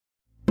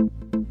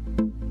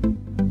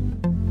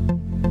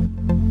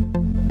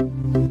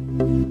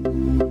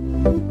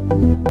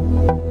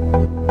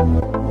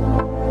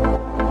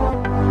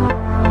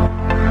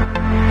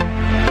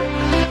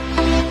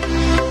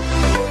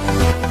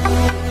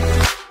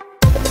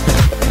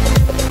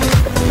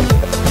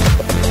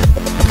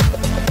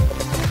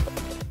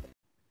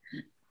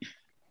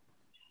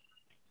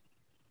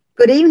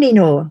Good evening,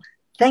 all.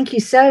 Thank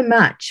you so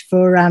much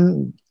for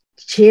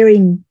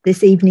sharing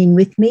this evening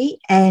with me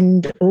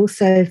and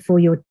also for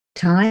your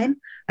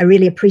time. I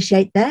really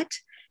appreciate that.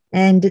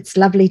 And it's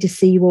lovely to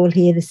see you all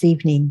here this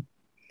evening.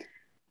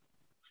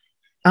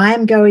 I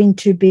am going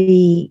to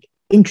be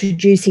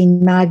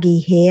introducing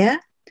Margie Hare,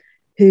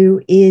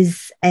 who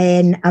is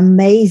an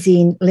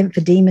amazing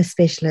lymphedema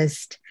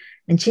specialist.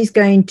 And she's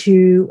going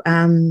to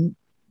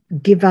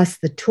give us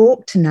the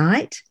talk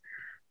tonight.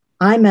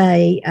 I'm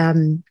a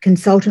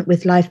consultant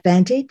with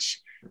LifeVantage,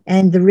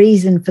 and the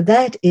reason for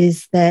that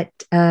is that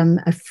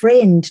a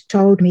friend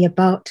told me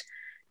about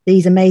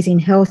these amazing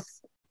health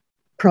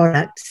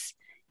products,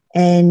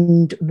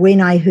 and when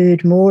I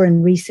heard more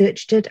and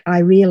researched it, I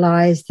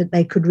realized that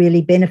they could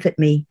really benefit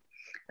me.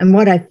 And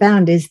what I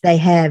found is they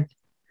have.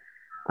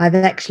 I've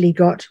actually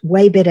got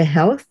way better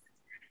health,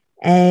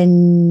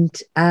 and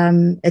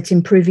it's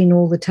improving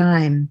all the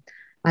time.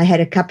 I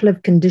had a couple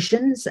of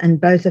conditions and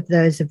both of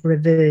those have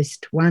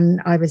reversed. One,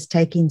 I was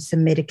taking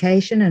some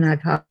medication and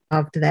I've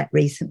halved that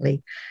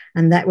recently.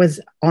 And that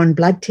was on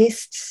blood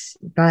tests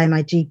by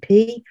my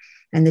GP.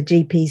 And the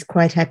GP is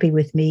quite happy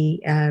with me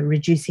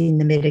reducing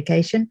the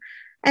medication.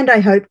 And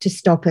I hope to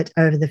stop it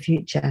over the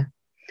future.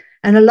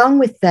 And along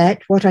with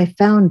that, what I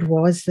found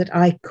was that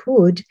I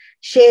could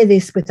share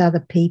this with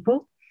other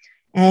people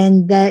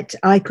and that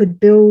I could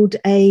build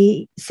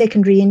a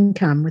secondary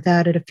income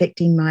without it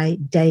affecting my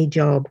day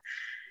job.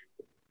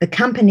 The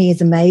company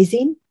is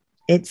amazing.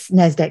 It's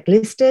NASDAQ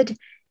listed,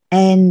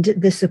 and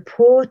the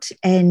support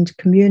and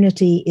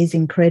community is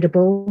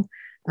incredible.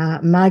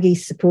 Margie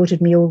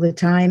supported me all the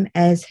time,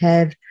 as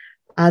have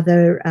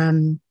other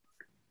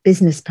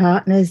business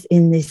partners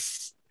in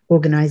this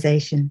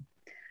organization.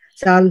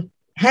 So I'll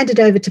hand it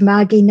over to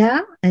Margie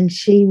now, and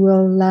she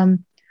will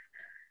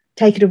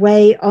take it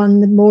away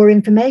on the more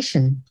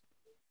information.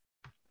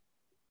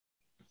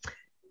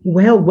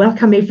 Well,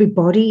 welcome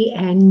everybody,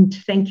 and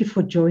thank you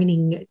for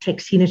joining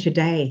Trixina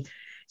today.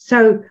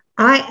 So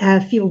I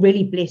feel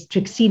really blessed.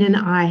 Trixina and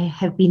I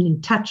have been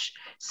in touch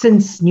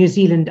since New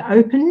Zealand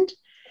opened,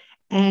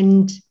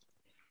 and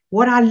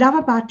what I love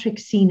about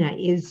Trixina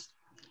is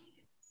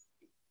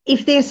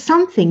if there's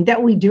something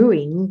that we're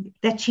doing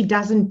that she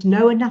doesn't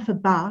know enough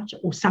about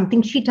or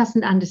something she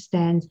doesn't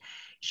understand,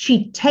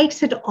 she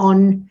takes it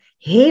on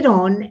head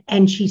on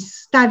and she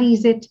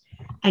studies it.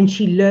 And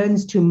she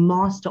learns to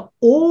master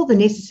all the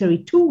necessary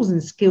tools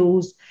and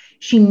skills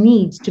she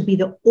needs to be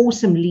the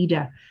awesome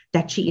leader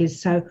that she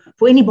is. So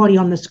for anybody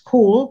on this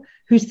call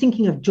who's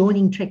thinking of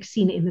joining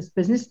Trixina in this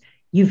business,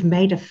 you've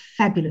made a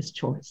fabulous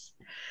choice.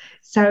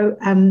 So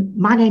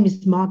my name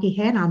is Margie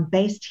Hare, and I'm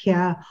based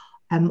here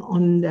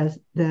on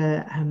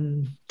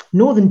the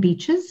northern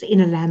beaches in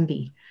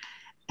Alambi.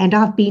 And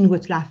I've been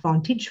with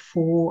LifeVantage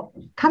for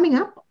coming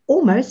up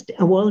almost,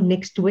 well,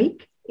 next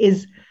week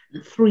is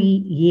 3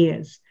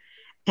 years.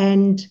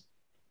 And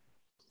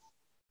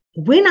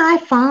when I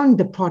found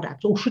the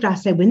product, or should I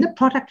say, when the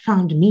product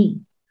found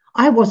me,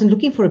 I wasn't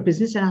looking for a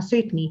business and I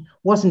certainly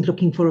wasn't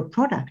looking for a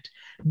product,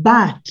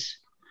 but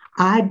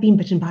I'd been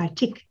bitten by a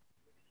tick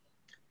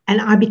and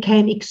I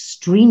became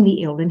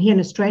extremely ill. And here in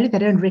Australia, they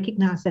don't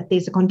recognize that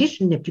there's a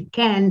condition that you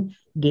can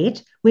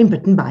get when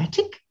bitten by a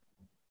tick.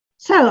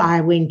 So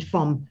I went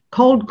from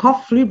cold,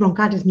 cough, flu,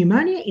 bronchitis,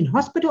 pneumonia, in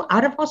hospital,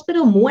 out of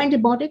hospital, more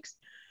antibiotics.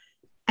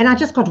 And I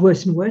just got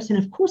worse and worse. And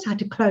of course, I had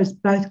to close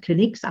both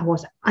clinics. I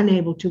was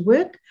unable to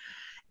work.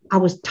 I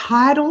was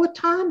tired all the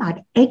time. I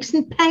had aches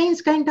and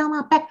pains going down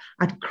my back.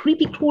 I had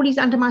creepy crawlies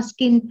under my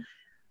skin.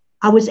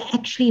 I was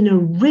actually in a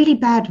really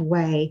bad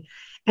way.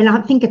 And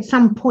I think at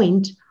some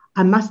point,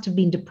 I must have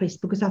been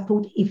depressed because I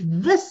thought, if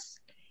this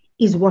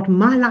is what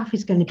my life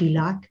is going to be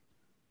like,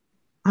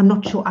 I'm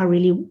not sure I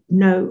really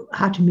know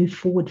how to move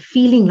forward,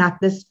 feeling like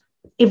this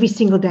every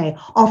single day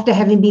after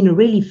having been a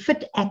really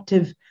fit,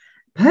 active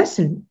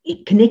person,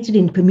 connected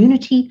in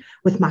community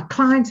with my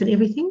clients and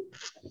everything.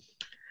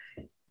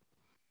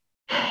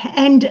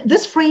 And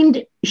this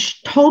friend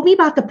told me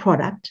about the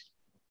product.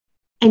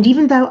 And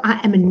even though I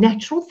am a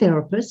natural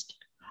therapist,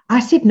 I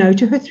said no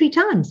to her 3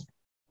 times.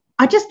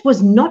 I just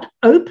was not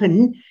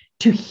open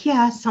to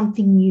hear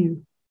something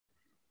new.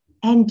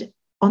 And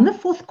on the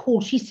 4th call,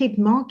 she said,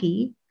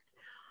 Margie,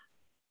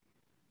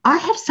 I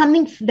have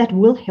something that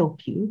will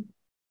help you.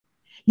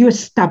 You're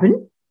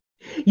stubborn.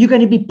 You're going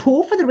to be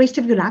poor for the rest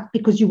of your life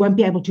because you won't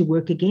be able to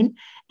work again,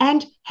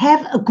 and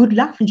have a good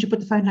life. And she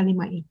put the phone down in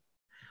my ear.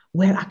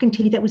 Well, I can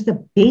tell you that was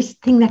the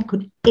best thing that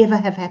could ever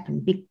have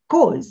happened,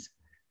 because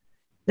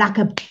like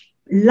a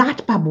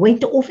light bulb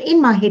went off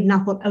in my head and I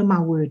thought, oh my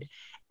word,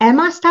 am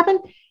I stubborn?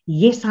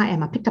 Yes, I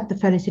am. I picked up the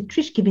phone and said,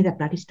 Trish, give me that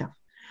bloody stuff.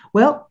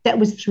 Well, that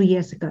was 3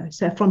 years ago.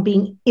 So from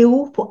being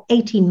ill for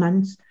 18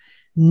 months,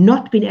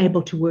 not being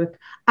able to work,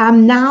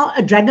 I'm now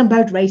a dragon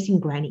boat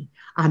racing granny.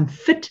 I'm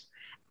fit.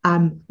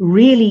 I'm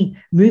really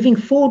moving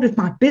forward with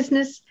my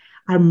business.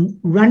 I'm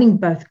running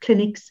both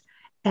clinics,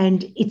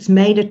 and it's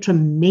made a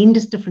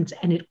tremendous difference.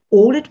 And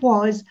all it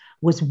was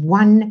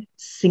one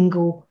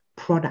single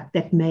product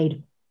that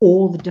made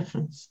all the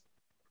difference.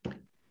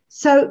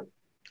 So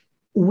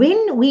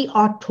when we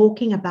are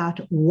talking about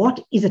what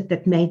is it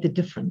that made the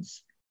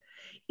difference,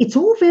 it's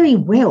all very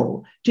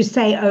well to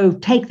say, oh,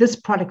 take this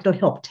product, it'll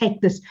help,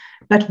 take this.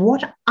 But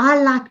what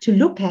I like to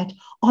look at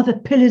are the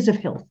pillars of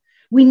health.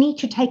 We need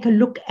to take a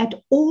look at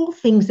all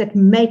things that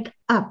make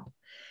up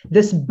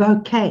this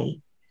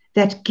bouquet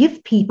that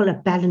give people a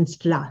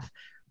balanced life,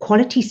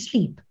 quality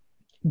sleep,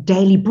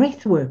 daily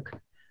breath work,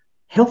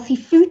 healthy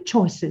food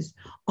choices.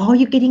 Are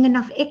you getting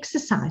enough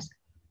exercise?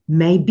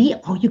 Maybe,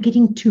 are you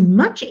getting too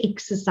much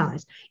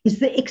exercise? Is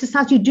the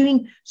exercise you're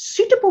doing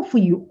suitable for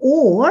you,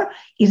 or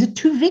is it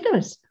too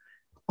vigorous?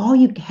 Are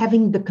you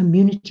having the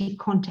community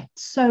contact?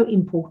 So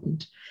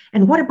important.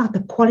 And what about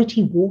the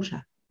quality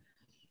water?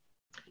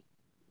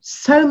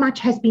 So much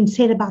has been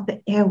said about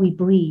the air we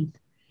breathe.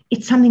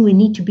 It's something we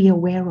need to be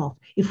aware of.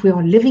 If we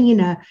are living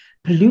in a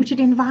polluted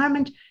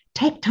environment,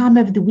 take time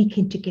over the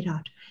weekend to get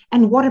out.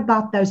 And what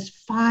about those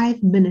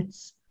 5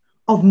 minutes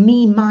of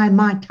me, my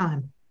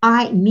time?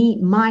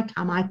 My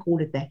time, I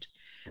call it that,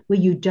 where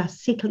you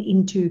just settle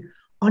into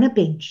on a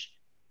bench,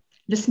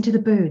 listen to the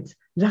birds,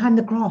 lie in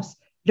the grass,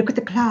 look at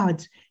the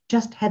clouds,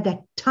 just have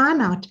that time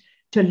out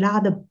to allow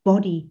the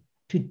body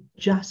to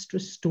just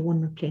restore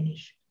and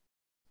replenish.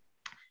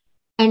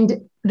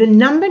 And the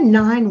number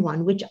 9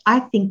 one, which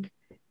I think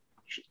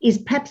is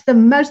perhaps the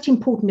most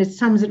important, it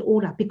sums it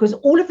all up, because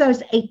all of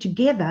those 8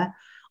 together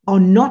are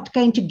not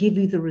going to give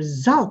you the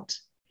result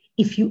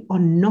if you are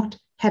not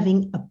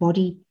having a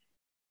body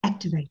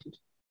activated.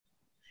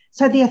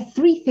 So there are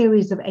 3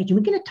 theories of aging.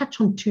 We're going to touch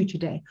on 2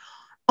 today: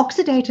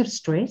 oxidative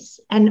stress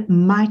and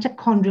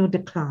mitochondrial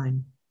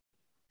decline.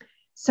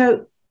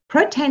 So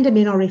Protandim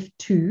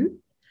NRF2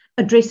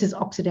 addresses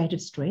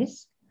oxidative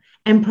stress,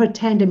 and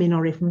Protandim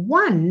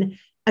NRF1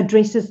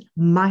 addresses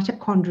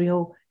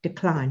mitochondrial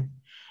decline.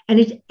 And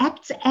it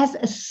acts as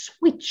a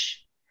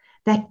switch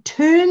that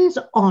turns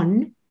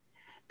on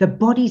the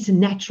body's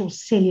natural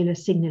cellular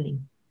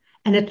signaling,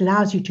 and it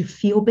allows you to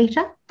feel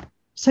better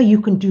so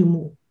you can do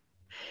more.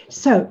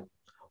 So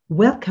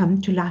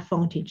welcome to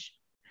LifeVantage,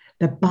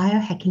 the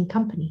biohacking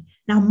company.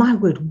 Now, my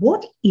word,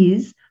 what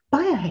is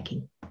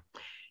biohacking?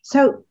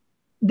 So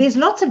there's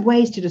lots of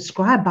ways to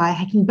describe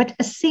biohacking, but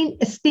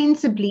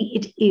ostensibly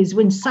it is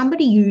when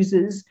somebody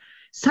uses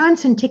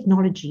science and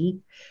technology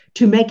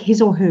to make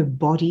his or her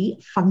body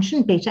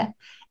function better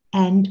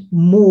and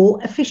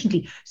more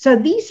efficiently. So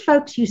these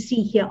folks you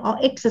see here are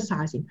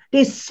exercising.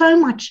 There's so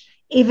much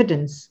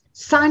evidence,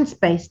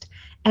 science-based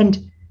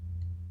and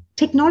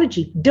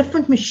technology,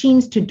 different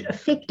machines to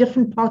affect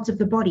different parts of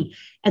the body.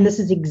 And this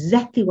is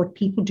exactly what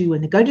people do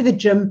when they go to the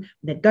gym,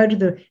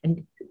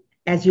 and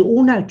as you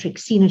all know,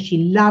 Trixina, she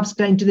loves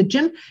going to the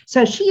gym.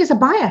 So she is a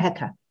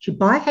biohacker. She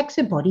biohacks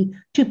her body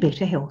to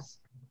better health.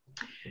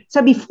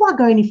 So before I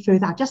go any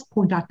further, I just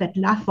point out that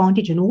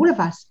LifeVantage and all of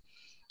us,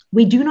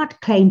 we do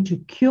not claim to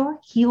cure,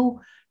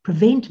 heal,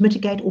 prevent,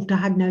 mitigate, or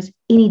diagnose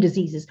any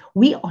diseases.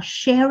 We are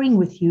sharing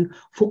with you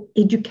for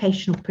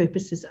educational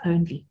purposes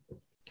only.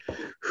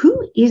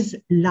 Who is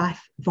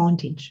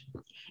LifeVantage?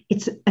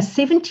 It's a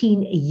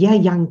 17-year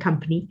young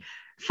company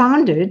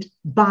founded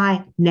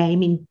by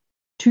name in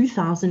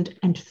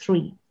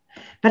 2003.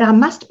 But I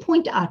must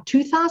point out,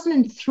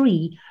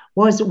 2003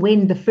 was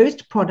when the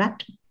first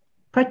product,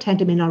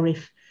 Protandim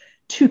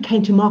NRF2,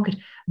 came to market.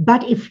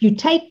 But if you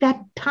take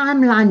that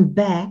timeline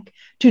back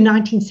to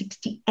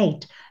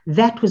 1968,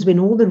 that was when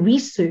all the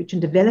research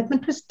and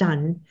development was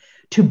done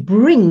to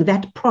bring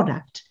that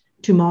product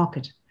to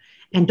market.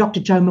 And Dr.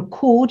 Joe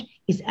McCord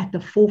is at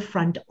the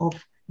forefront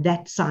of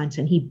that science.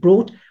 And he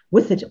brought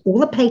with it all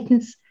the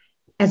patents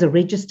as a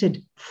registered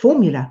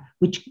formula,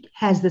 which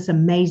has this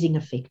amazing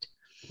effect.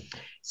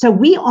 So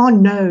we are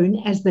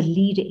known as the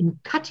leader in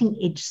cutting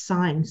edge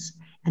science.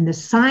 And the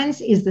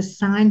science is the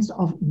science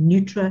of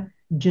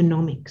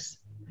nutrigenomics.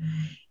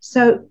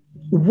 So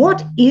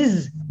what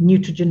is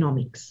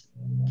nutrigenomics?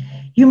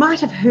 You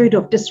might have heard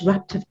of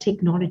disruptive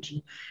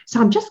technology.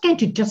 So I'm just going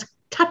to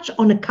touch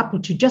on a couple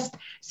to just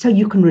so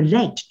you can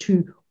relate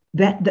to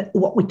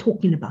what we're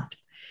talking about.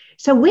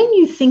 So when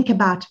you think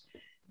about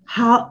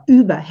how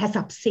Uber has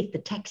upset the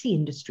taxi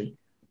industry,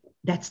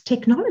 that's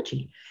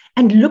technology.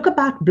 And look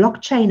about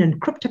blockchain and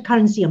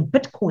cryptocurrency and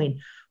Bitcoin.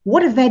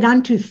 What have they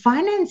done to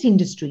finance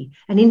industry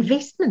and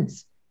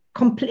investments?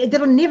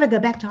 That'll never go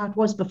back to how it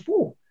was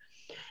before.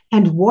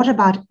 And what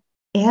about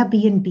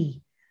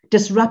Airbnb?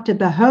 Disrupted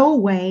the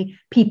whole way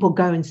people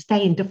go and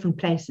stay in different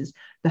places.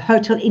 The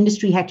hotel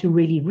industry had to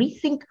really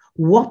rethink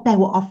what they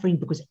were offering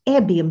because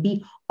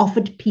Airbnb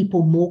offered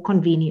people more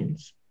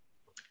convenience.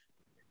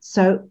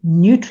 So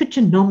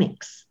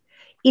nutrigenomics,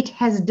 it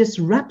has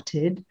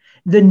disrupted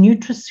the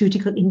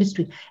nutraceutical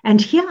industry.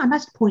 And here I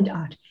must point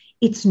out,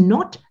 it's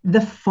not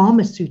the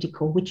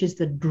pharmaceutical, which is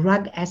the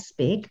drug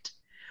aspect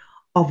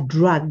of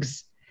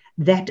drugs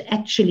that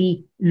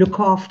actually look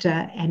after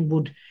and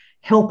would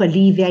help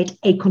alleviate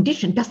a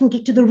condition, doesn't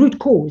get to the root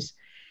cause.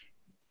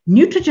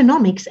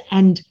 Nutrigenomics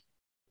and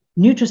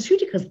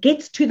nutraceuticals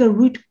gets to the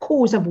root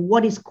cause of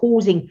what is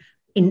causing.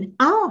 In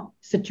our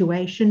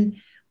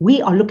situation,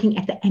 we are looking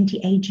at the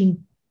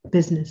anti-aging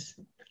business.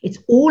 It's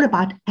all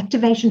about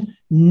activation,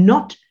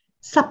 not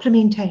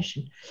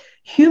supplementation.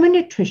 Human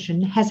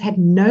nutrition has had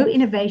no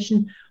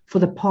innovation for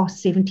the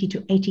past 70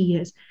 to 80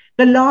 years.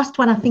 The last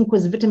one, I think,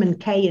 was vitamin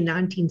K in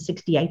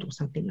 1968 or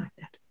something like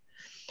that.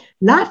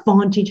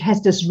 LifeVantage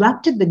has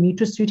disrupted the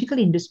nutraceutical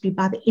industry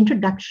by the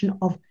introduction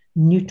of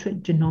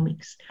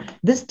nutrigenomics.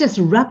 This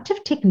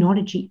disruptive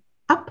technology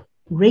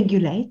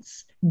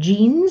up-regulates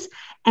genes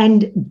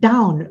and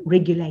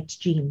down-regulates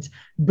genes,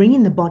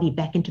 bringing the body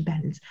back into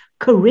balance,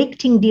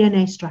 correcting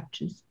DNA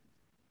structures.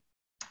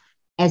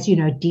 As you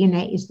know,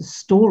 DNA is the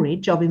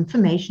storage of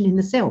information in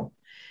the cell.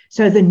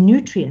 So the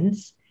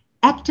nutrients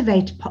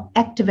activate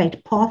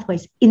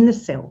pathways in the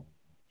cell,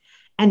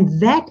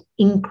 and that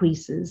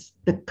increases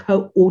the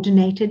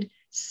coordinated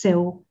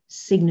cell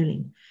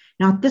signaling.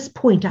 Now, at this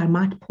point, I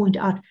might point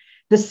out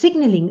the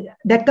signaling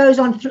that goes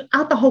on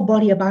throughout the whole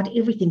body about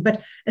everything,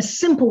 but a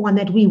simple one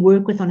that we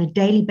work with on a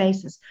daily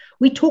basis.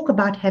 We talk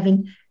about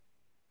having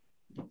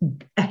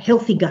a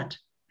healthy gut.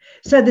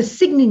 So the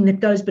signaling that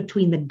goes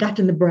between the gut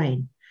and the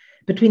brain,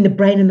 between the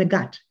brain and the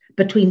gut,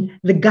 between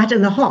the gut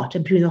and the heart,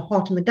 and between the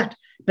heart and the gut.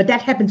 But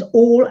that happens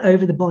all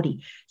over the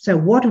body. So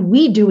what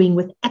we're doing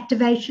with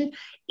activation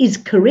is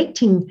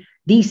correcting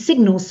these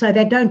signals so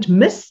they don't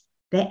miss,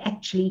 they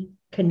actually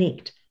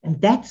connect. And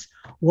that's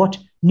what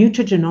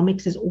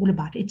nutrigenomics is all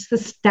about. It's the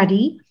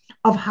study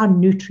of how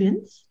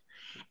nutrients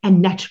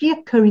and naturally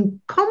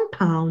occurring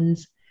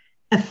compounds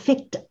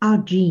affect our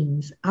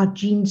genes, our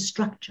gene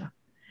structure.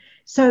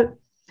 So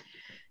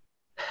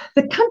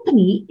the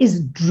company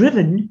is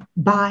driven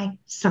by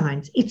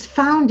science. It's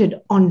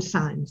founded on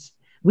science.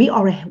 We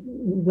are a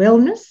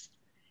wellness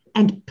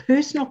and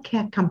personal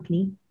care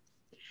company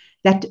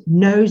that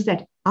knows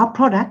that our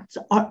products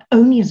are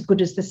only as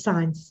good as the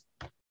science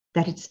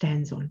that it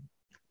stands on.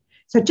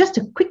 So just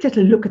a quick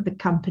little look at the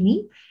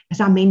company. As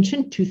I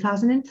mentioned,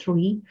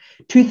 2003,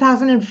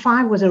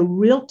 2005 was a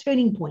real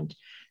turning point.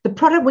 The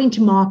product went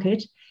to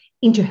market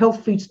into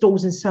health food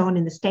stores and so on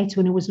in the States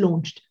when it was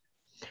launched.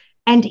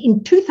 And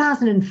in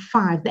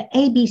 2005, the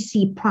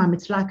ABC Prime,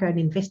 it's like an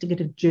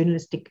investigative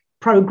journalistic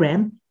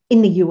program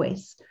in the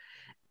US,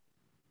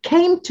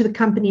 came to the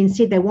company and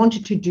said they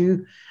wanted to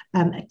do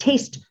a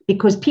test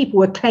because people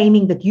were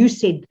claiming that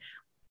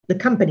the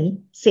company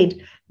said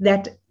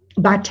that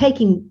by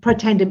taking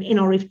Protandim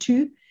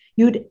NRF2,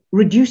 you'd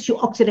reduce your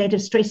oxidative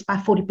stress by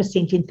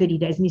 40% in 30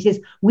 days. And he says,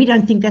 we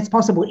don't think that's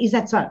possible. Is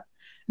that so?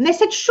 And they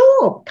said,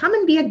 sure, come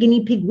and be a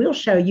guinea pig. We'll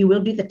show you.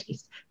 We'll do the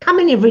test. Come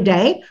in every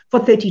day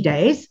for 30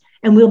 days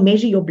and we'll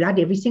measure your blood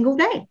every single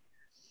day.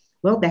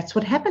 Well, that's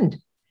what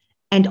happened.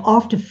 And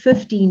after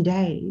 15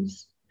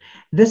 days,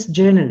 this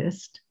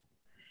journalist,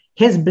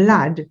 his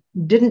blood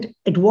didn't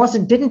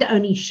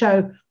only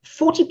show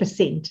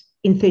 40%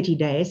 in 30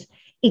 days.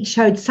 It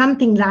showed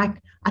something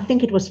like, I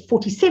think it was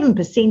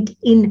 47%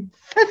 in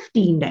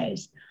 15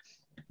 days.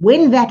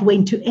 When that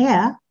went to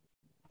air,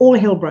 all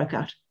hell broke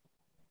out.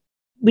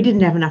 We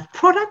didn't have enough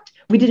product.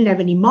 We didn't have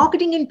any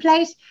marketing in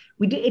place.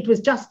 It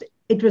was just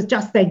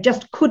they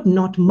just could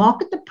not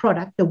market the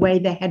product the way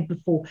they had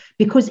before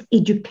because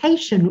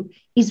education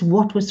is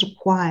what was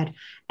required.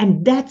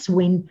 And that's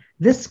when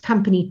this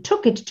company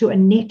took it to a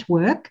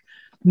network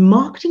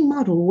marketing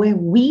model where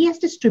we as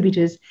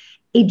distributors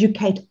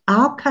educate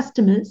our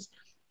customers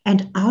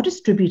and our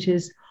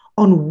distributors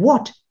on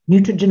what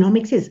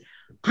nutrigenomics is.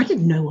 I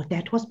didn't know what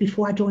that was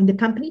before I joined the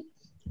company.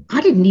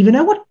 I didn't even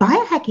know what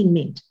biohacking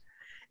meant.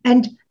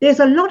 And there's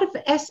a lot of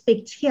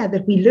aspects here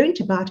that we learned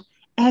about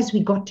as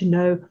we got to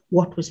know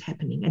what was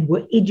happening and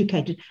were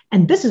educated.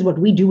 And this is what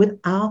we do with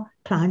our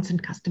clients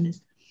and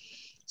customers.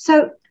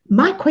 So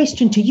my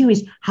question to you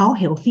is, how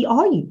healthy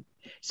are you?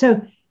 So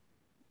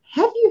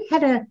have you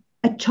had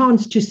a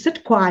chance to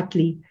sit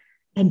quietly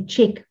and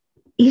check,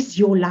 is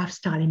your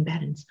lifestyle in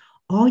balance?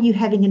 Are you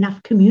having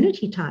enough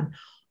community time?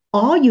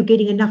 Are you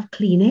getting enough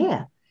clean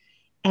air?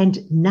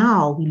 And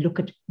now we look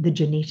at the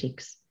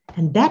genetics.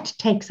 And that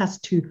takes us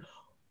to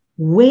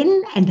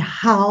when and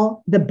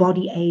how the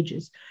body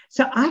ages.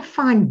 So I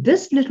find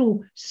this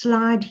little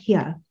slide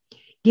here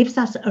gives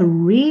us a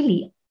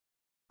really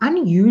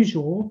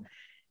unusual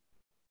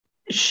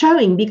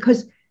showing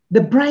because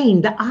the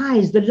brain, the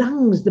eyes, the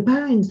lungs, the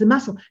bones, the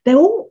muscle, they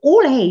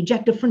all age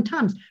at different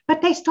times,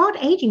 but they start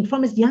aging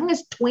from as young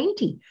as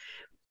 20.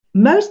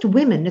 Most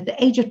women at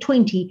the age of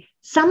 20,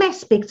 some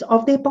aspects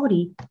of their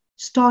body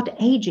start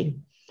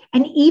aging.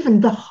 And even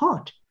the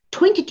heart,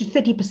 20 to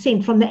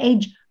 30% from the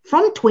age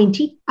from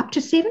 20 up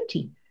to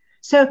 70.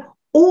 So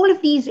all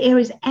of these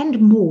areas and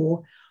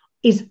more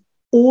is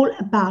all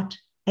about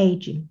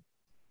aging.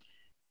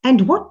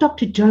 And what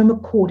Dr. Joe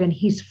McCord and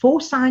his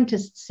 4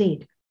 scientists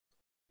said,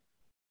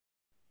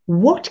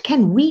 what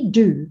can we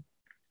do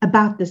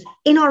about this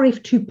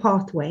NRF2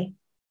 pathway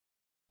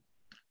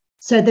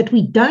so that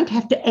we don't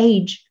have to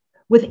age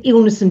with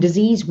illness and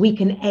disease, we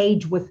can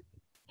age with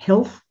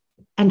health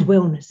and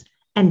wellness.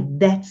 And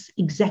that's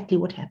exactly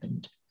what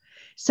happened.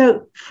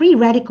 So free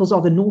radicals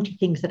are the naughty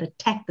things that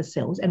attack the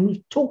cells. And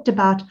we've talked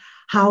about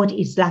how it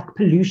is like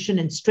pollution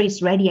and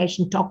stress,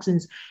 radiation,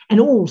 toxins,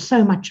 and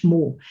so much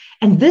more.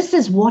 And this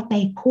is what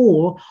they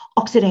call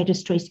oxidative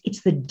stress.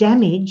 It's the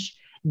damage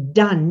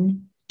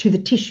done to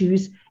the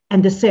tissues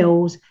and the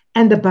cells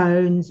and the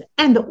bones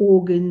and the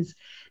organs.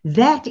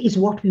 That is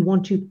what we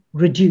want to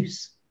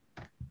reduce.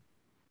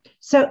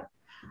 So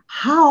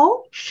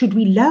how should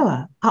we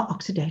lower our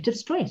oxidative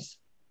stress?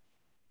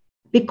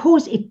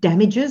 Because it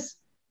damages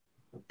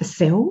the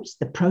cells,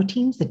 the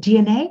proteins, the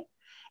DNA,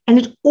 and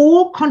it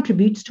all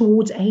contributes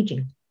towards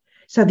aging.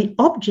 So the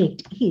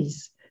object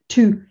is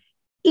to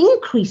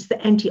increase the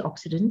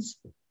antioxidants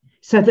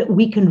so that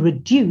we can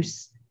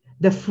reduce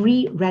the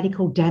free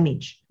radical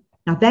damage.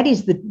 Now that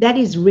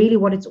is really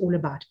what it's all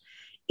about.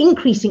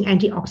 Increasing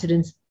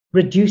antioxidants,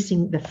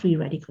 reducing the free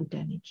radical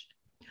damage.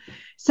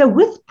 So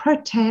with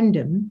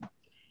Protandim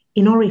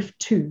in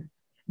RF2,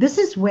 this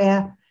is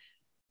where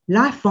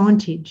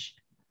LifeVantage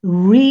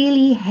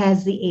really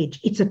has the edge.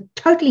 It's a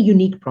totally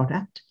unique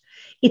product.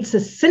 It's a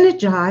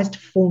synergized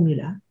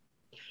formula.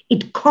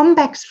 It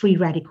combats free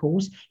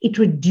radicals. It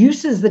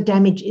reduces the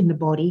damage in the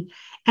body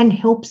and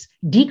helps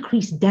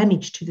decrease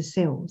damage to the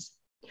cells.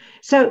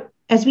 So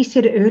as we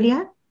said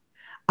earlier,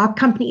 our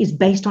company is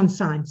based on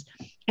science.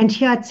 And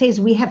here it says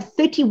we have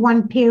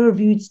 31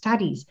 peer-reviewed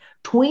studies.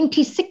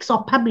 26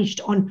 are published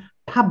on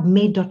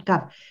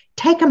pubmed.gov.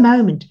 Take a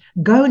moment,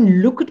 go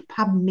and look at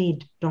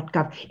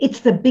pubmed.gov. It's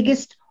the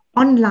biggest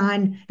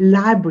online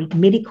library,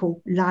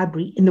 medical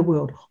library in the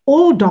world.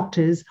 All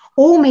doctors,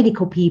 all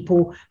medical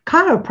people,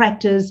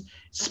 chiropractors,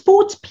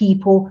 sports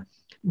people,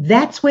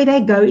 that's where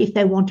they go if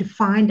they want to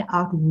find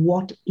out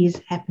what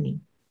is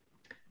happening.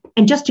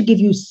 And just to give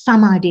you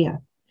some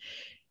idea,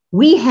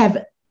 we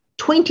have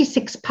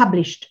 26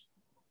 published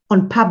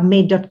on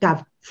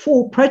pubmed.gov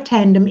for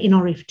Protandim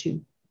NRF2.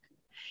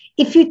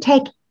 If you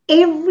take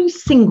every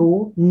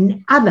single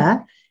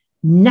other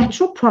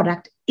natural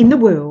product in the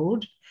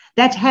world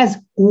that has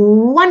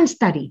one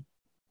study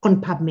on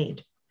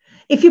PubMed,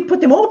 if you put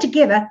them all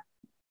together,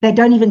 they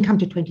don't even come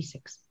to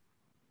 26.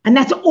 And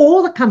that's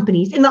all the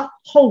companies in the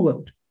whole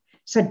world.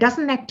 So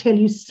doesn't that tell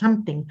you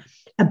something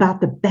about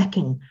the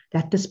backing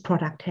that this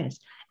product has?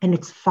 And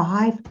it's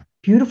 5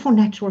 beautiful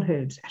natural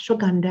herbs: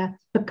 ashwagandha,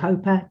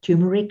 bacopa,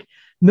 turmeric,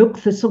 milk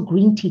thistle,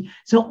 green tea.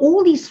 So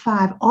all these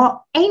 5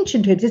 are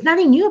ancient herbs. There's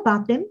nothing new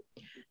about them.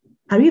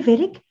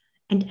 Ayurvedic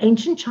and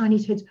ancient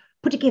Chinese herbs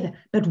put together.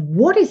 But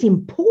what is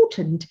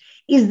important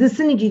is the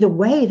synergy, the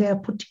way they are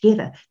put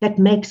together, that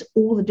makes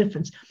all the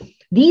difference.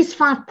 These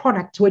 5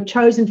 products were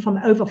chosen from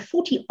over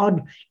 40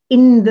 odd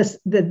in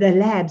the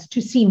labs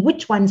to see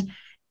which ones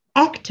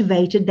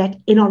activated that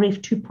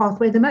NRF2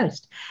 pathway the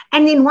most.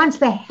 And then once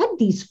they had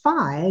these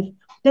 5,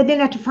 they then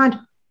had to find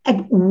at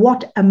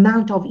what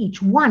amount of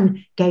each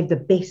one gave the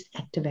best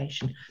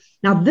activation.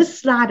 Now, this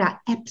slide I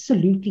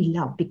absolutely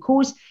love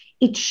because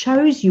it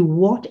shows you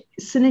what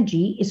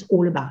synergy is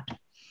all about.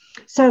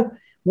 So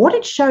what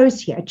it shows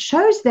here, it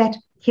shows that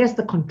here's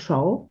the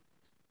control,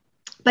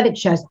 but it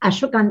shows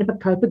ashwagandha,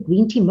 bacopa,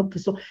 green tea, milk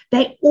thistle.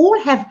 They all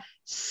have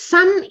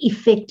some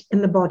effect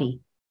in the body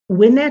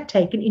when they're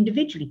taken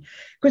individually.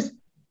 Because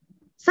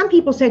some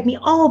people say to me,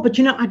 oh, but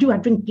you know, I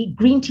drink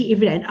green tea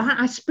every day, and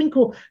I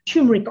sprinkle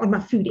turmeric on my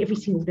food every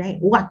single day,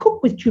 or I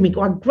cook with turmeric,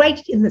 or I grate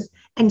it in this,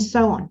 and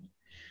so on.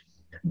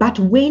 But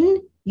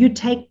when you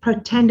take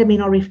Protandim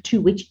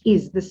NRF2, which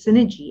is the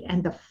synergy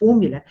and the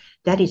formula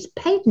that is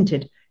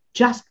patented,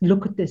 just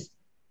look at this,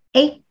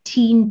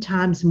 18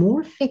 times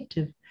more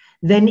effective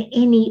than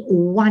any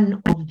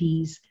one of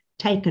these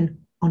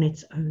taken on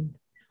its own,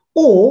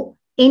 or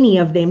any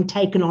of them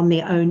taken on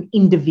their own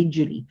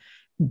individually.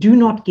 Do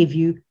not give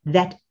you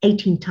that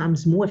 18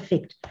 times more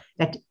effect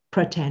that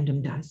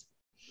Protandim does.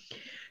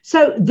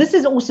 So this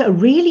is also a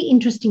really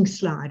interesting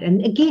slide.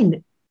 And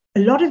again, a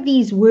lot of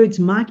these words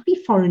might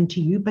be foreign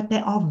to you, but they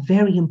are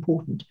very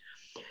important.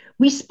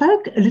 We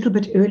spoke a little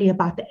bit earlier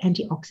about the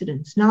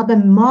antioxidants. Now, the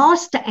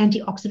master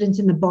antioxidants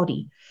in the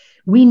body,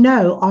 we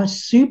know, are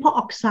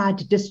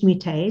superoxide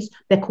dismutase,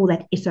 they call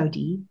that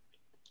SOD,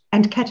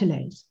 and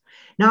catalase.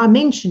 Now, I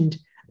mentioned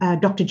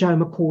Dr. Joe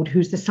McCord,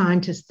 who's the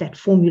scientist that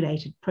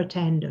formulated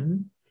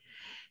Protandim.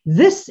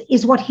 This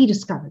is what he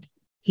discovered.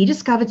 He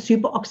discovered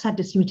superoxide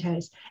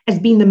dismutase as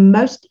being the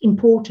most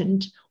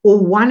important,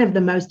 or one of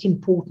the most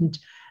important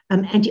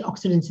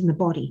antioxidants in the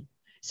body.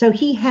 So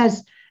he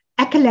has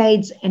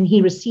accolades, and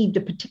he received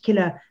a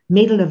particular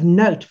medal of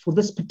note for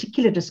this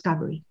particular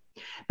discovery.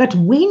 But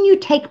when you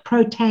take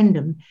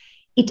Protandim,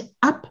 it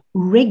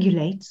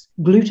upregulates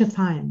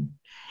glutathione.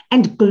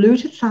 And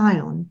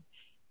glutathione,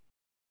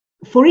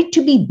 for it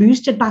to be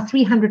boosted by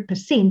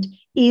 300%,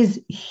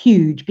 is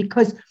huge,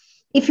 because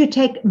if you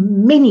take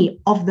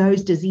many of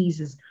those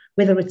diseases,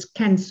 whether it's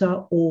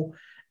cancer or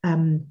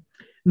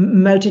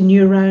motor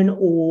neuron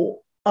or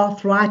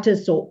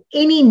arthritis or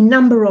any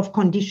number of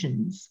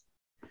conditions,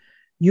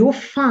 you'll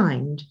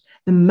find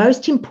the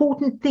most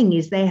important thing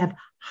is they have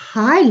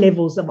high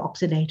levels of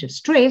oxidative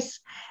stress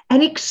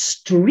and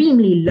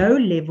extremely low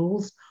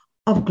levels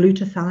of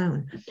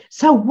glutathione.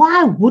 So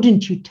why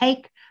wouldn't you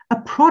take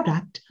a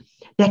product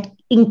that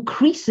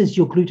increases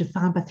your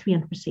glutathione by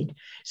 300%.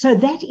 So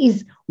that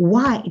is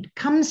why it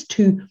comes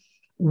to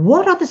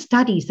what are the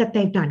studies that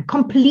they've done,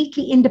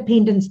 completely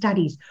independent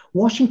studies,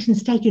 Washington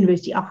State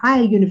University,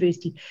 Ohio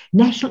University,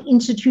 National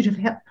Institute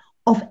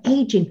of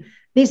Aging.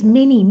 There's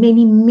many,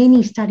 many,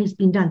 many studies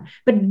being done,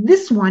 but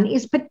this one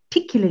is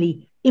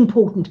particularly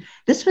important.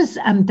 This was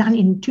done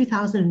in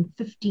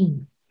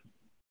 2015.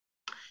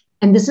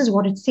 And this is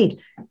what it said.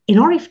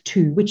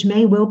 NRF2, which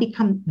may well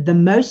become the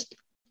most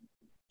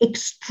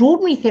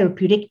extraordinary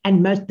therapeutic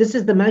and this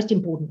is the most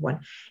important one,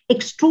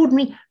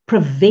 extraordinary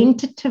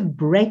preventative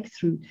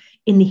breakthrough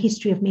in the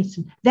history of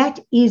medicine. That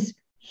is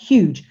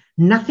huge.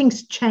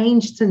 Nothing's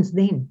changed since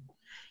then.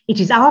 It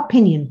is our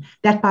opinion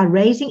that by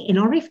raising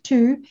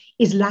NRF2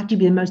 is likely to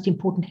be the most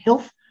important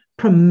health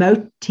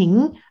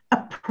promoting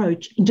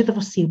approach into the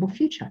foreseeable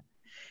future.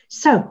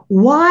 So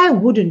why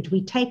wouldn't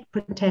we take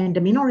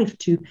Protandim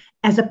NRF2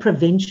 as a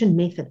prevention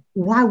method?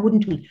 Why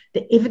wouldn't we?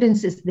 The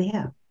evidence is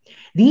there.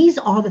 These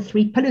are the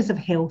 3 pillars of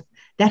health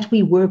that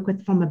we work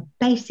with from a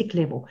basic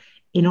level.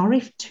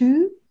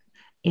 NRF2,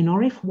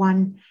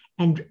 NRF1,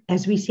 and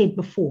as we said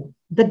before,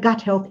 the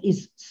gut health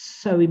is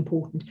so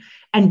important.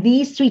 And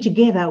these 3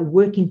 together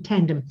work in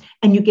tandem,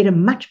 and you get a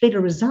much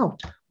better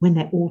result when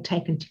they're all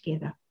taken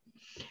together.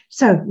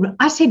 So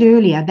I said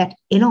earlier that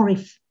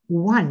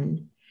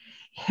NRF1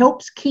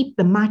 helps keep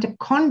the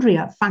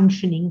mitochondria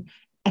functioning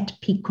at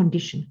peak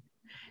condition.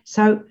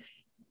 So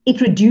it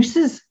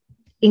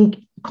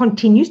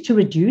continues to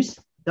reduce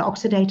the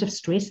oxidative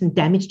stress and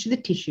damage to the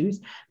tissues.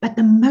 But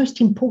the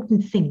most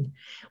important thing,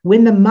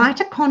 when the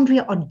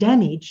mitochondria are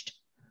damaged,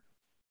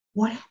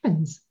 what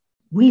happens?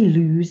 We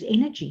lose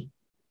energy.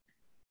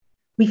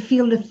 We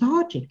feel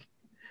lethargic.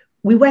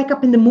 We wake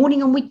up in the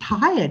morning and we're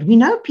tired. We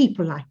know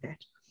people like that.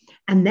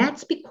 And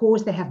that's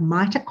because they have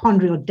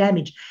mitochondrial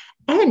damage.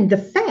 And the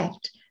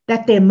fact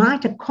that their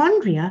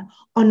mitochondria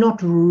are not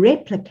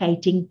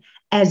replicating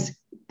as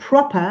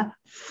proper,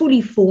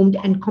 fully formed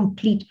and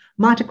complete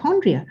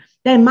mitochondria.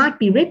 They might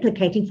be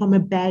replicating from a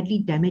badly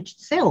damaged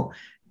cell.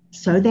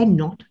 So they're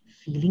not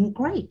feeling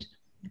great.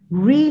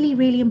 Really,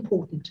 really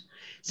important.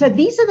 So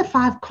these are the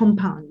 5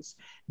 compounds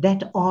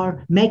that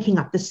are making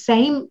up the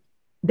same,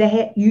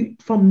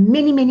 from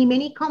many, many,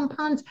 many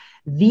compounds.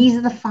 These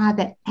are the 5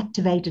 that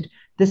activated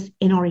this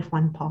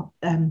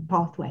NRF1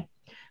 pathway.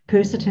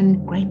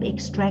 Quercetin, grape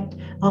extract,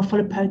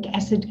 alpha-lipoic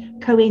acid,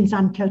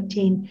 coenzyme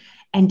Q10,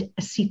 and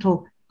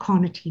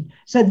acetylcarnitine.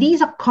 So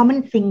these are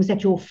common things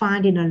that you'll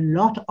find in a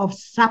lot of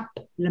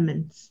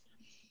supplements.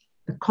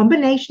 The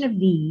combination of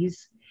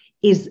these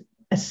is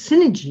a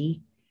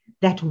synergy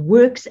that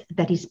works,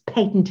 that is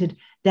patented,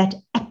 that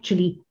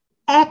actually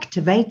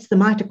activates the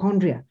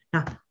mitochondria.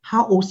 Now,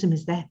 how awesome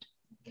is that?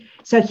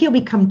 So here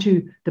we come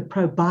to the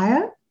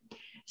ProBio.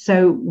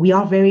 So we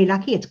are very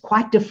lucky. It's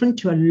quite different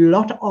to a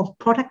lot of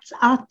products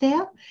out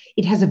there.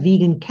 It has a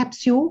vegan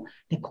capsule.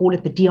 They call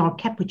it the DR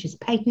cap, which is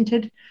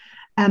patented.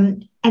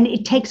 And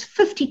it takes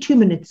 52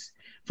 minutes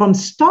from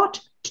start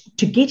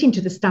to get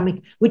into the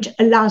stomach, which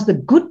allows the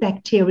good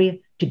bacteria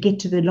to get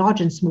to the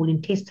large and small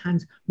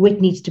intestines where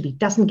it needs to be. It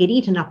doesn't get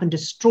eaten up and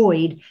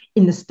destroyed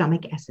in the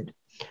stomach acid.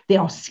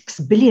 There are 6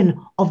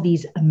 billion of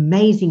these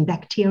amazing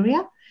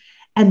bacteria,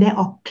 and they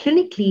are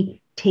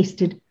clinically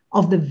tested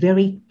of the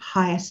very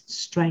highest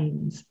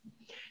strains.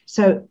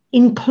 So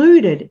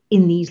included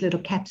in these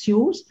little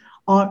capsules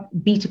are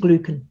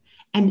beta-glucan,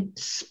 and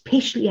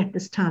especially at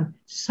this time,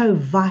 so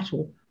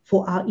vital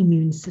for our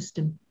immune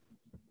system.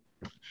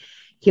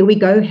 Here we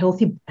go,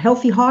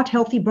 healthy heart,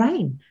 healthy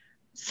brain.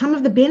 Some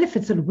of the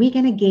benefits that we're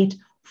going to get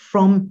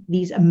from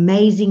these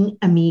amazing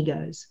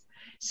amigos.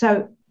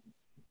 So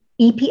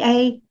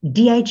EPA,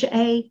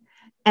 DHA,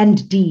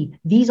 and D,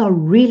 these are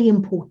really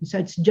important. So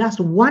it's just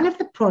one of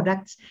the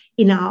products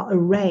in our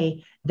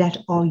array that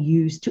are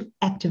used to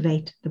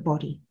activate the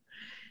body.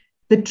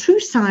 The True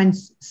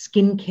Science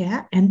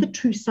skincare and the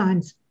True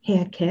Science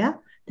hair care,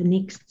 the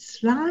next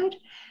slide,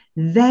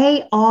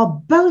 they are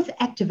both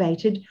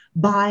activated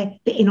by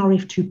the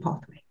NRF2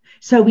 pathway.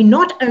 So we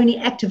not only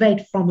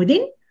activate from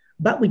within,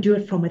 but we do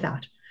it from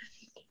without.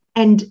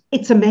 And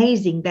it's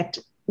amazing that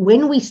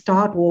when we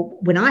start, or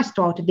when I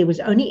started, there was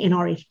only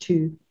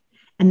NRF2,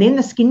 and then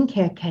the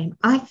skincare came.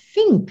 I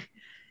think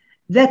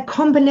the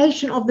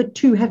combination of the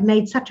two have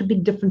made such a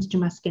big difference to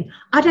my skin.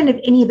 I don't have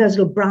any of those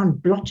little brown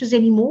blotches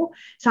anymore,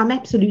 so I'm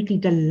absolutely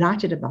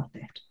delighted about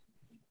that.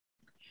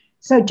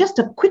 So just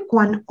a quick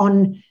one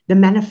on the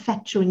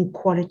manufacturing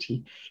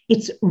quality.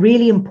 It's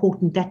really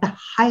important that the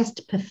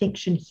highest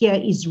perfection here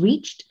is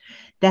reached,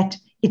 that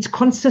it's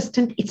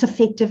consistent, it's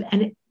effective,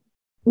 and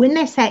when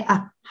they say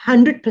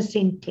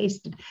 100%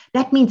 tested,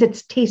 that means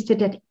it's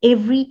tested at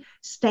every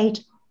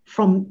state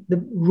from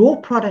the raw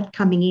product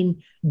coming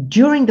in,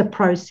 during the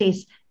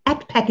process,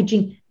 at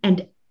packaging,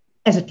 and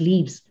as it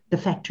leaves the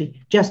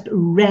factory, just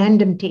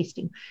random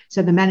testing.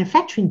 So the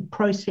manufacturing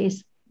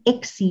process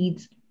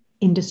exceeds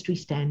industry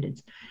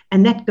standards.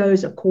 And that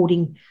goes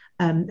according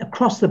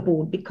across the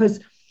board,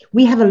 because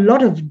we have a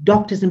lot of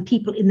doctors and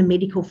people in the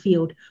medical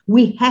field.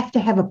 We have to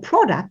have a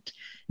product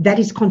that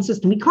is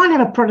consistent. We can't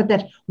have a product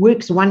that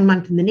works 1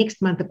 month and the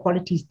next month the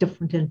quality is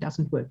different and it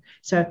doesn't work.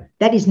 So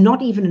that is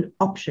not even an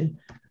option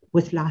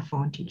with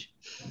LifeVantage.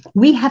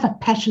 We have a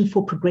passion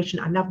for progression.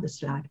 I love this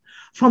slide.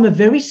 From a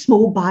very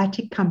small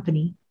biotech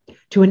company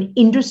to an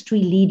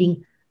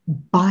industry-leading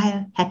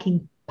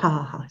biohacking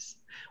powerhouse.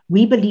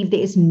 We believe there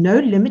is no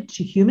limit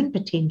to human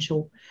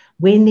potential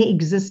when there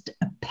exists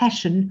a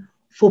passion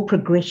for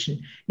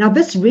progression. Now,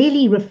 this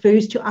really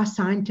refers to our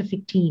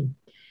scientific team.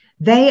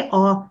 They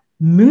are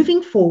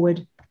moving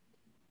forward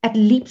at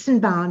leaps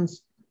and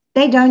bounds.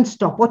 They don't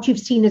stop. What you've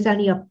seen is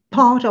only a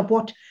part of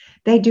what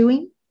they're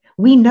doing.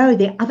 We know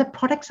there are other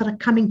products that are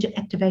coming to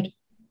activate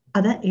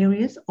other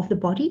areas of the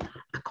body.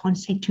 I can't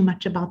say too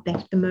much about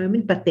that at the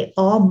moment, but there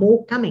are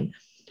more coming.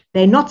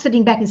 They're not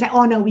sitting back and say,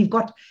 oh no, we've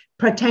got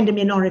Protandim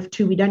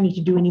NRF2, we don't need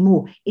to do any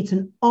more. It's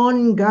an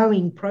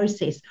ongoing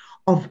process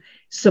of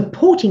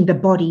supporting the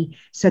body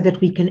so that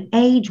we can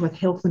age with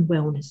health and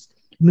wellness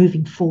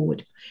moving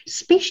forward,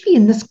 especially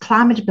in this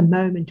climate at the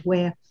moment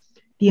where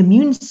the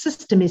immune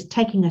system is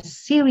taking a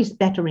serious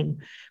battering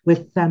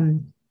with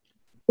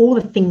all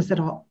the things that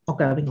are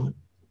going on.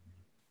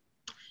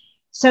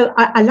 So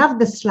I love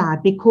this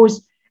slide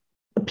because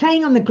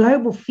playing on the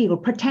global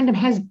field, Protandim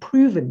has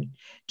proven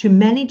to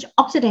manage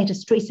oxidative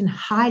stress in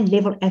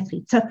high-level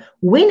athletes. So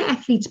when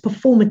athletes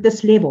perform at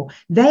this level,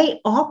 they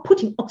are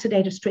putting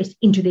oxidative stress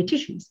into their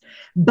tissues.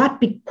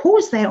 But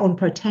because they are on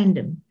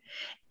Protandim,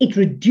 it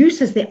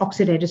reduces their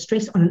oxidative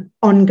stress on an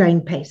ongoing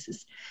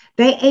basis.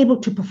 They're able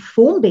to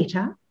perform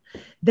better.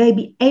 They'll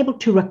be able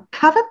to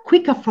recover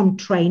quicker from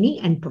training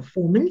and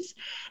performance,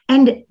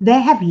 and they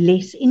have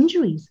less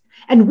injuries.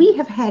 And we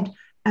have had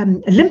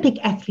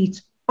Olympic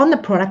athletes on the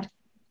product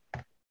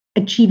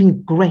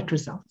achieving great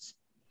results.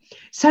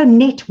 So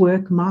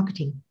network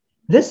marketing,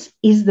 this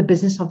is the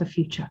business of the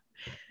future.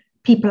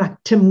 People like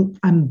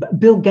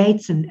Bill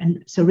Gates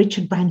and Sir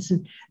Richard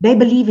Branson, they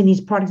believe in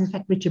these products. In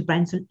fact, Richard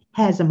Branson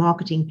has a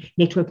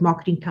network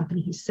marketing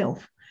company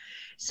himself.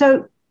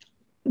 So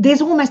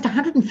there's almost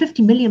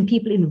 150 million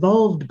people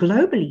involved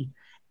globally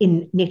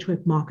in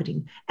network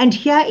marketing. And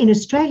here in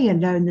Australia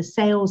alone, the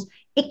sales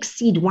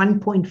exceed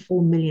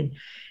 1.4 million.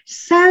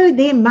 So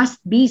there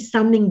must be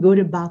something good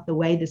about the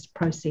way this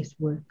process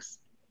works.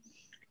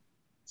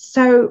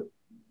 So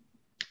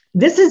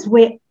this is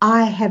where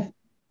I have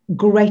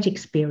great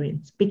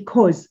experience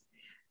because,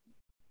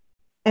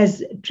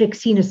 as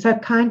Trixina so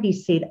kindly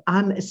said,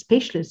 I'm a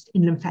specialist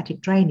in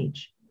lymphatic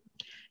drainage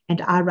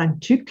and I run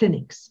 2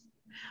 clinics.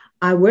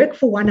 I work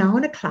for 1 hour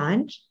on a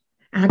client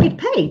and I get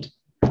paid.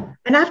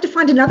 And I have to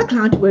find another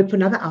client to work for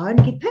another hour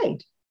and get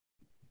paid.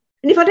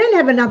 And if I don't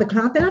have another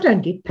client, then I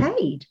don't get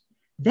paid.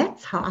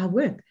 That's how I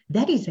work.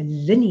 That is a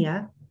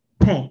linear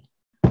pay.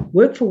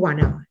 Work for 1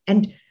 hour.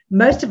 And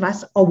most of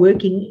us are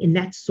working in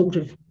that sort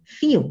of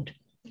field.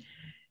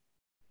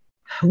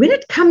 When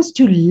it comes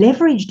to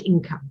leveraged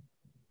income,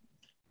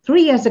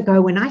 3 years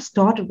ago when I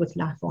started with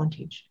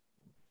LifeVantage,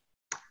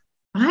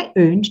 I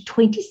earned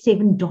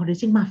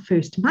 $27 in my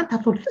first month. I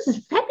thought, this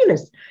is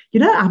fabulous. You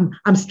know,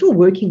 I'm still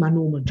working my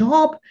normal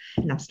job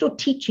and I'm still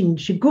teaching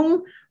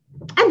Qigong,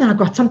 and then I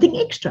got something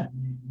extra.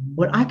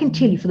 Well, I can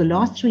tell you for the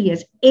last 3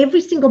 years, every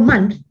single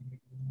month,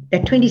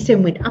 that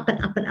 27 went up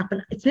and up and up,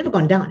 and it's never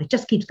gone down. It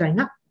just keeps going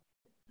up.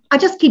 I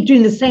just keep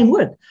doing the same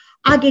work.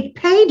 I get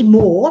paid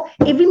more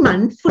every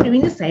month for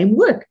doing the same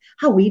work.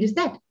 How weird is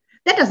that?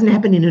 That doesn't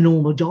happen in a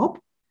normal job.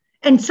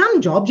 And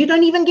some jobs, you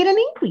don't even get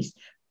an increase.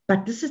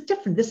 But this is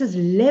different. This is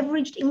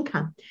leveraged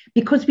income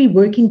because we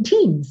work in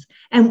teams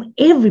and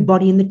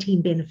everybody in the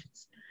team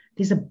benefits.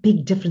 There's a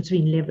big difference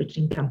between leveraged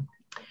income.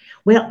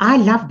 Well, I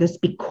love this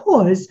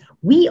because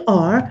we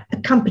are a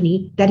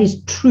company that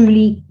is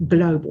truly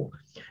global.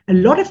 A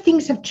lot of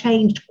things have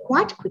changed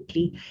quite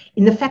quickly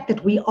in the fact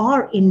that we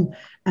are in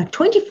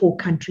 24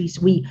 countries.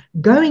 We're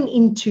going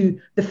into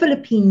the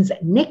Philippines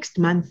next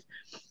month.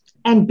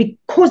 And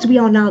because we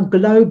are now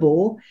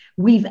global,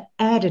 we've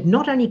added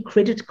not only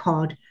credit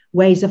card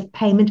ways of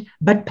payment,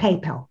 but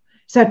PayPal.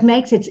 So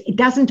it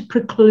doesn't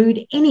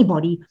preclude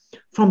anybody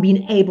from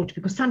being able to,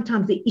 because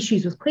sometimes there are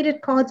issues with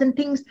credit cards and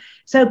things.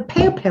 So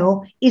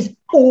PayPal is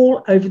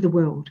all over the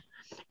world.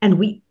 And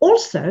we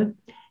also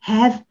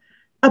have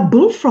a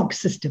bullfrog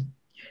system.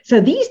 So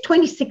these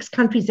 26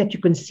 countries that you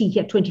can see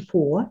here,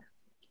 24,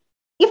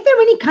 if there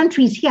are any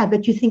countries here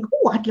that you think,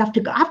 oh, I'd love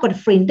to go, I've got a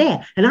friend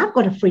there, and I've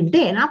got a friend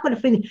there, and I've got a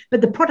friend there,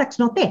 but the product's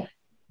not there.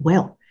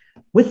 Well,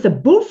 with the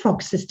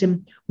bullfrog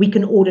system, we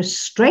can order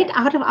straight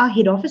out of our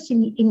head office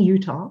in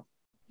Utah,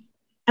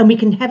 and we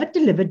can have it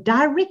delivered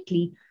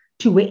directly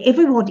to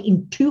wherever we want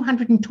in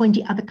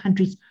 220 other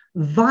countries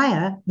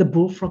via the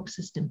bullfrog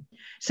system.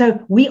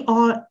 So we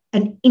are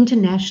an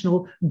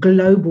international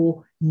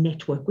global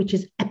network, which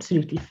is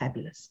absolutely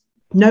fabulous.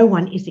 No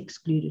one is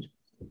excluded.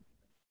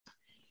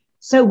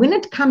 So when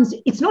it comes,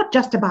 it's not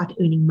just about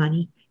earning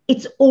money.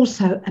 It's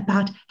also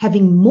about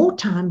having more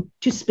time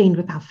to spend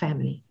with our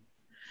family.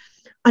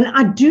 And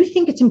I do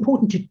think it's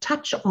important to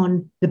touch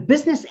on the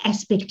business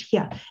aspect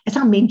here. As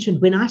I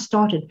mentioned, when I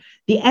started,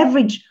 the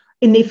average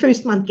in their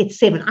first month get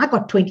 7. I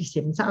got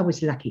 27, so I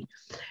was lucky.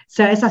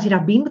 So as I said,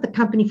 I've been with the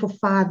company for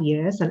 5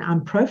 years and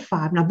I'm Pro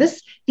 5. Now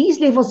these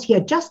levels here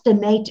just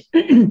donate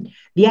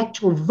the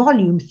actual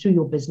volume through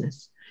your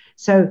business.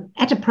 So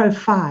at a Pro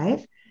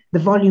 5, the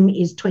volume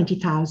is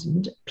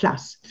 20,000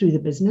 plus through the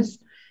business.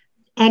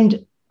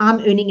 And I'm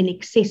earning in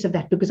excess of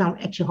that because I'm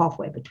actually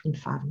halfway between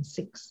 5 and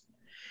 6.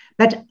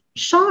 But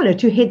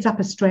Charlotte, who heads up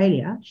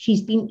Australia,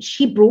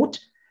 she brought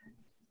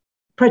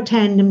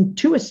Protandem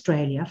to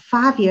Australia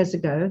 5 years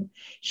ago.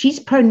 She's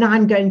Pro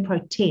 9 going Pro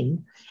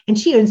 10, and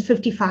she earns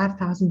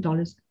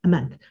 $55,000 a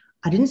month.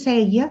 I didn't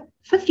say a year,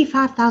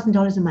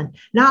 $55,000 a month.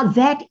 Now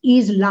that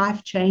is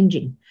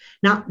life-changing.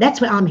 Now that's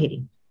where I'm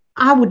heading.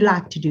 I would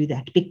like to do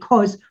that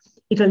because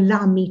it'll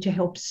allow me to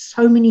help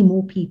so many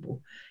more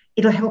people.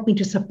 It'll help me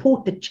to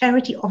support the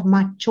charity of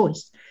my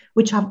choice,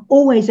 which I've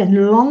always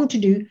and longed to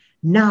do.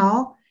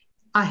 Now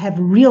I have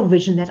real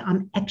vision that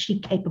I'm actually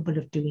capable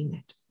of doing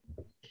that.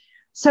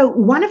 So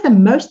one of the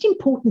most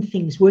important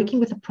things working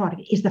with a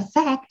product is the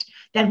fact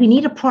that we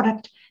need a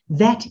product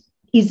that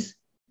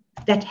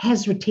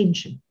has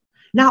retention.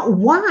 Now,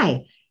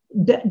 why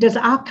does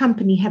our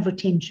company have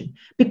retention?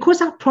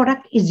 Because our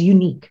product is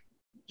unique.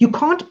 You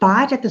can't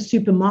buy it at the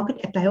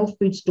supermarket, at the health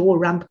food store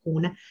around the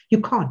corner.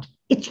 You can't.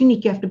 It's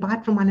unique. You have to buy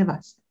it from one of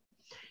us.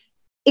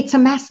 It's a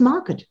mass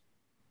market.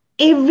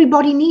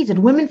 Everybody needs it.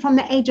 Women from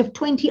the age of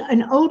 20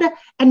 and older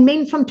and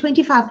men from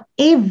 25.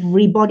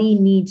 Everybody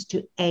needs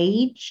to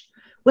age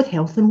with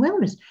health and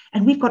wellness.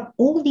 And we've got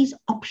all these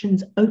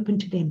options open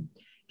to them.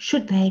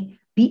 Should they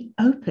be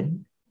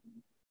open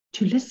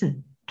to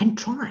listen and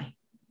try?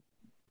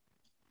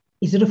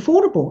 Is it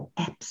affordable?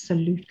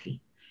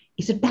 Absolutely.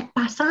 Is it backed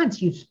by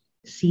science? You've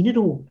seen it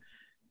all.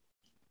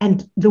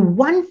 And the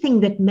one thing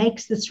that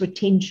makes this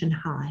retention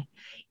high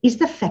is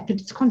the fact that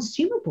it's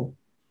consumable.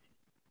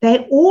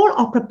 They all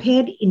are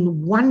prepared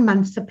in 1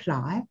 month's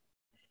supply.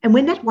 And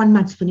when that 1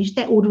 month's finished,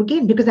 they order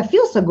again because they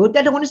feel so good,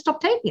 they don't want to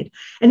stop taking it.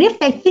 And if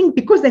they think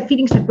because they're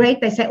feeling so great,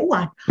 they say, oh,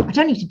 I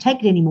don't need to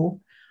take it anymore.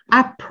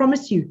 I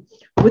promise you,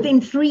 within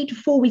 3 to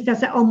 4 weeks, they'll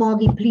say, oh,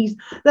 Margie, please,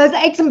 those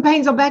aches and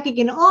pains are back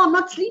again. Oh, I'm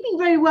not sleeping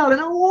very well.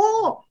 And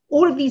oh,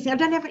 all of these things, I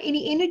don't have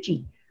any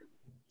energy.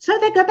 So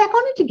they go back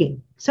on it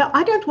again. So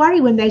I don't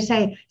worry when they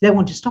say they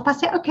want to stop. I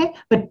say, okay,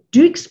 but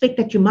do expect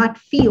that you might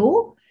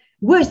feel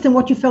worse than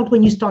what you felt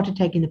when you started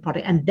taking the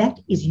product. And that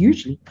is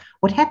usually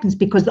what happens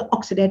because the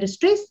oxidative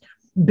stress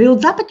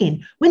builds up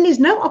again. When there's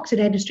no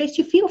oxidative stress,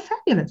 you feel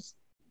fabulous.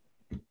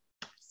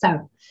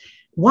 So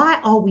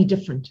why are we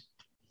different?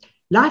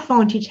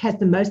 LifeVantage has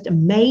the most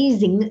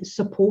amazing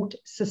support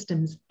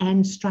systems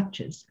and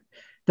structures.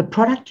 The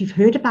product you've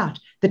heard about,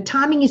 the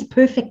timing is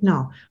perfect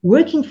now.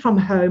 Working from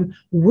home,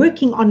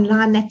 working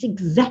online, that's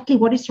exactly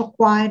what is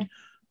required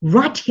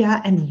right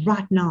here and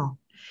right now.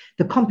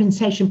 The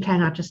compensation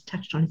plan I just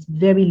touched on, it's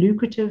very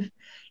lucrative,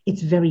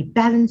 it's very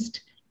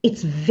balanced,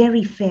 it's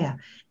very fair.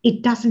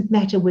 It doesn't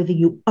matter whether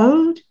you're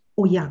old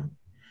or young.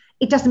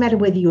 It doesn't matter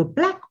whether you're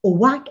black or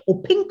white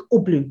or pink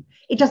or blue.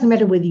 It doesn't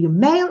matter whether you're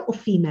male or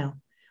female.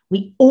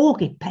 We all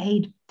get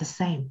paid the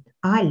same.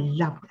 I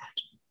love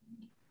that.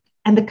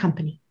 And the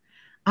company.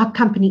 Our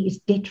company is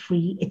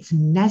debt-free, it's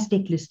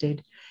NASDAQ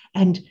listed,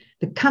 and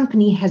the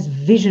company has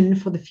vision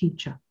for the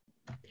future.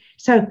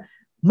 So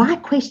my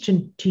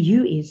question to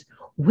you is,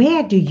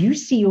 where do you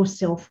see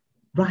yourself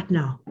right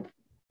now?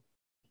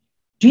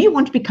 Do you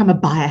want to become a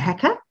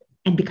biohacker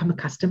and become a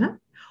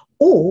customer?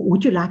 Or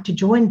would you like to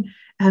join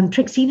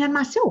Trixina and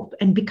myself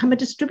and become a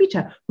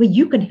distributor where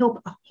you can help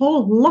a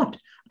whole lot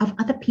of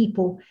other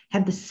people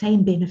have the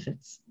same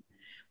benefits?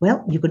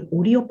 Well, you can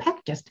order your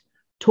pack. Just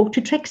talk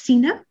to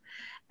Trixina.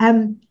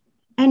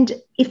 And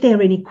if there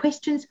are any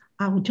questions,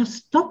 I will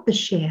just stop the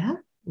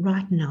share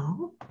right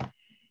now.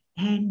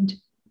 And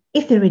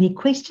if there are any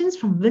questions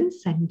from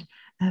Vince and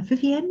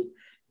Vivian,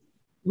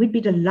 we'd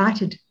be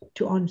delighted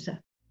to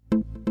answer.